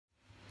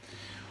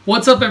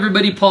What's up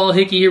everybody, Paul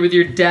Hickey here with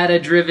your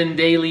data-driven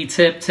daily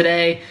tip.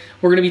 Today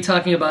we're going to be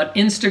talking about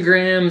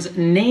Instagram's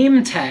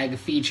name tag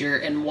feature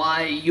and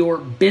why your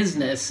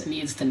business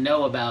needs to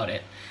know about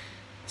it.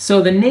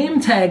 So the name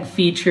tag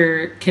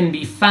feature can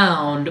be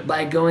found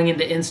by going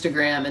into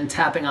Instagram and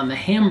tapping on the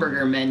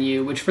hamburger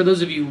menu, which for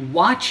those of you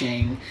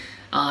watching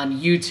on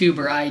YouTube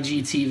or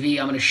IGTV,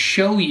 I'm going to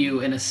show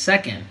you in a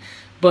second.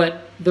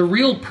 But the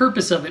real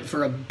purpose of it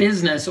for a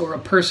business or a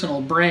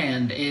personal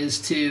brand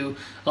is to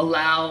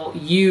allow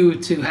you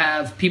to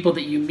have people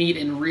that you meet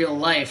in real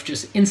life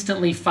just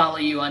instantly follow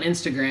you on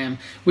Instagram,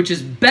 which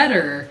is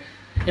better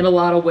in a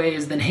lot of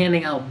ways than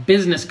handing out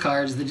business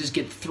cards that just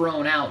get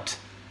thrown out.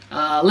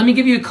 Let me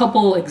give you a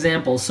couple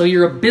examples. So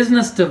you're a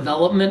business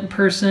development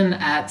person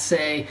at,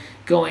 say,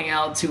 going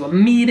out to a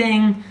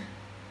meeting.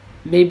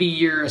 Maybe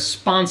you're a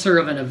sponsor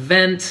of an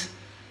event.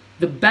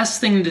 The best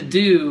thing to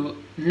do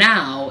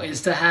now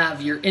is to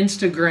have your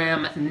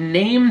Instagram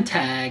name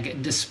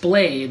tag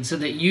displayed so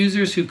that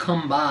users who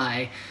come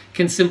by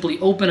can simply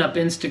open up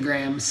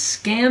Instagram,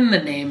 scan the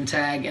name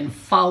tag, and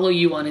follow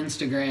you on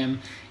Instagram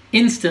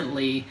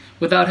instantly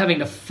without having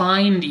to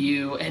find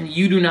you, and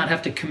you do not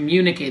have to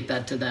communicate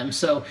that to them.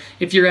 So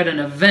if you're at an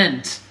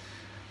event,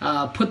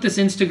 put this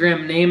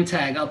Instagram name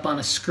tag up on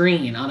a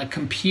screen, on a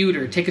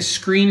computer, take a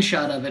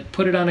screenshot of it,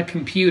 put it on a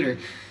computer.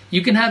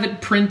 You can have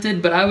it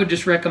printed, but I would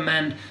just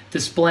recommend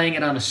displaying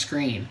it on a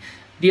screen.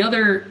 The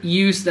other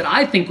use that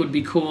I think would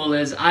be cool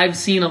is I've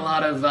seen a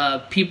lot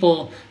of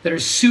people that are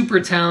super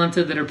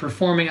talented that are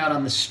performing out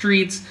on the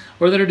streets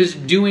or that are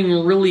just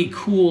doing really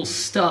cool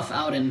stuff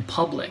out in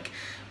public.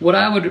 What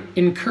I would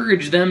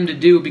encourage them to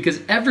do, because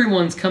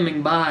everyone's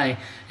coming by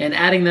and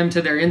adding them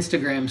to their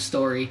Instagram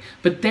story,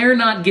 but they're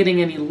not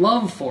getting any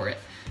love for it.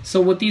 So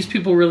what these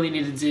people really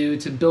need to do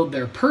to build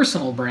their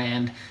personal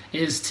brand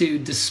is to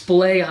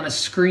display on a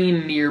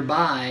screen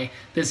nearby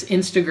this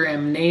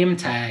Instagram name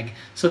tag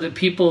so that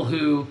people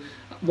who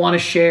want to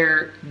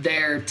share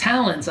their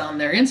talents on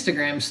their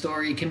Instagram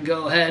story can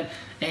go ahead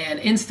and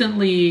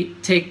instantly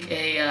take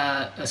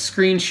a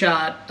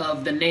screenshot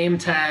of the name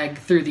tag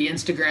through the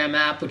Instagram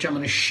app, which I'm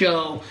going to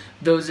show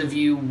those of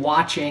you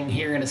watching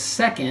here in a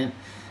second,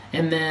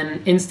 and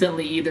then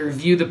instantly either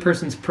view the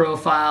person's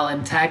profile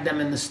and tag them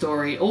in the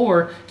story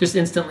or just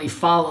instantly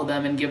follow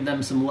them and give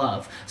them some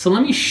love. So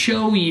let me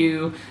show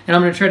you, and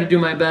I'm going to try to do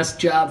my best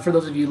job for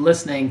those of you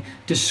listening,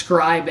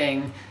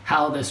 describing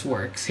how this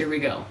works. Here we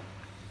go.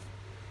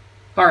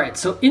 Alright,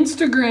 so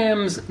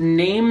Instagram's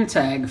name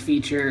tag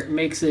feature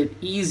makes it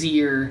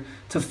easier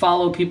to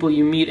follow people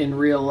you meet in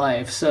real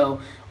life. So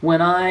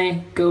when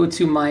I go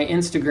to my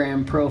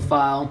Instagram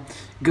profile,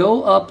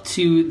 go up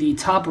to the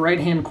top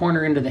right-hand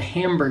corner into the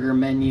hamburger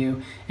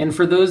menu, and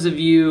for those of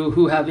you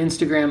who have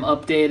Instagram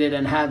updated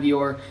and have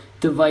your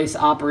device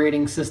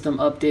operating system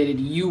updated,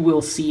 you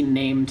will see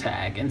name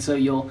tag. And so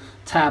you'll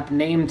tap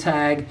name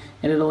tag,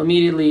 and it'll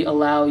immediately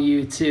allow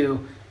you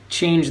to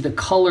change the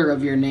color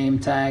of your name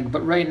tag, but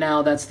right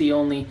now that's the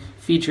only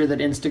feature that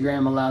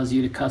Instagram allows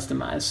you to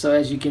customize. So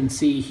as you can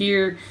see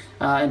here,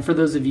 and for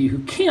those of you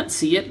who can't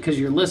see it because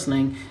you're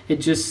listening, it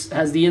just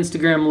has the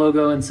Instagram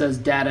logo and says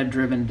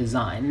data-driven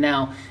design.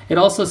 Now, it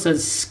also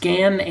says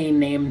scan a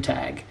name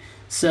tag.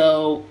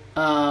 So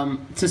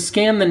to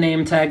scan the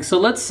name tag, so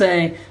let's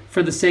say,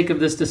 for the sake of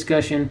this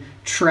discussion,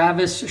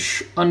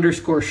 Travis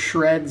underscore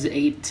Shreds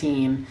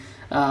 18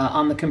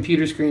 on the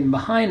computer screen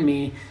behind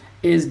me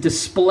is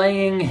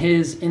displaying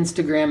his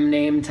Instagram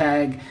name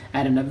tag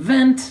at an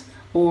event,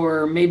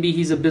 or maybe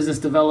he's a business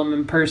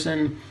development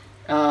person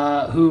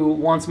who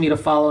wants me to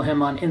follow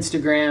him on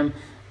Instagram,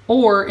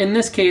 or in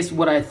this case,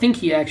 what I think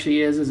he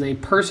actually is a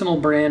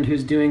personal brand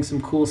who's doing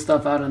some cool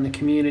stuff out in the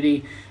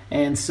community.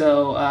 And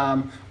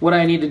so what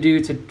I need to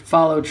do to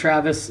follow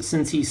Travis,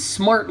 since he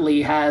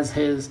smartly has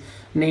his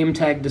name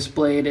tag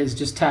displayed, is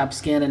just tap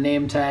scan a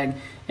name tag,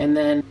 and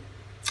then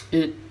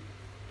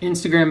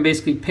Instagram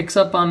basically picks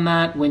up on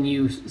that when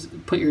you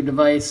put your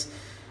device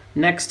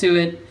next to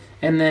it,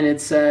 and then it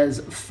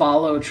says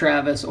follow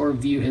Travis or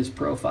view his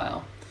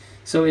profile.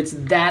 So it's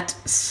that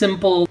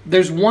simple.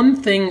 There's one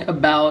thing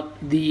about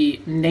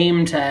the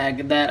name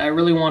tag that I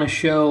really want to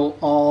show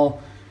all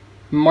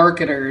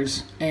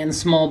marketers and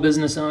small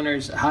business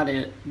owners how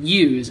to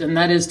use, and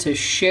that is to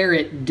share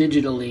it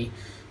digitally.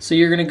 So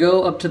you're going to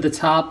go up to the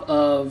top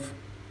of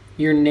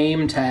your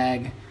name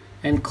tag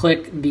and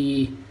click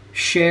the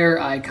share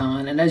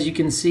icon, and as you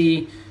can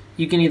see,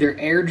 you can either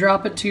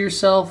airdrop it to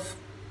yourself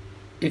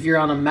if you're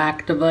on a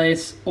Mac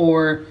device,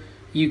 or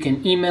you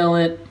can email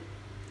it,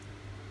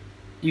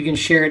 you can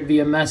share it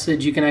via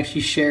message, you can actually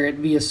share it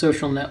via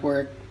social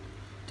network,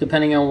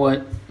 depending on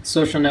what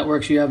social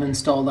networks you have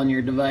installed on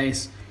your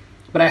device.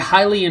 But I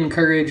highly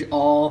encourage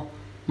all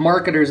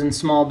marketers and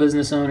small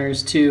business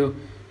owners to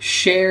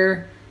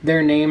share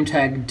their name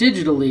tag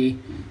digitally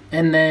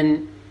and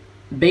then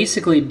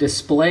basically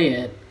display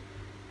it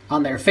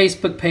on their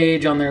Facebook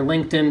page, on their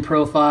LinkedIn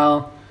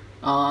profile,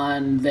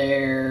 on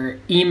their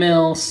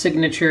email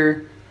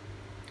signature,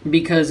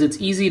 because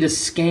it's easy to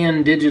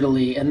scan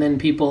digitally and then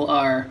people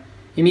are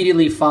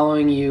immediately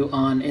following you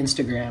on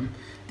Instagram.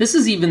 This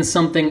is even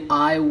something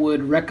I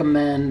would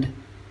recommend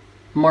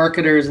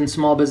marketers and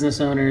small business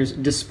owners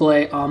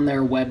display on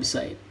their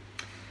website.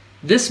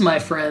 This, my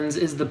friends,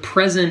 is the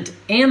present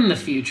and the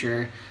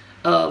future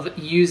of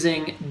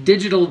using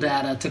digital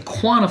data to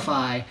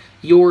quantify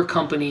your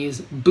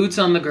company's boots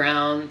on the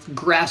ground,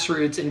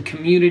 grassroots, and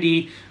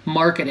community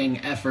marketing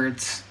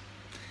efforts.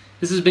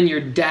 This has been your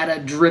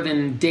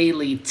data-driven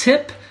daily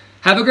tip.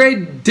 Have a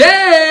great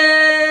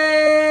day!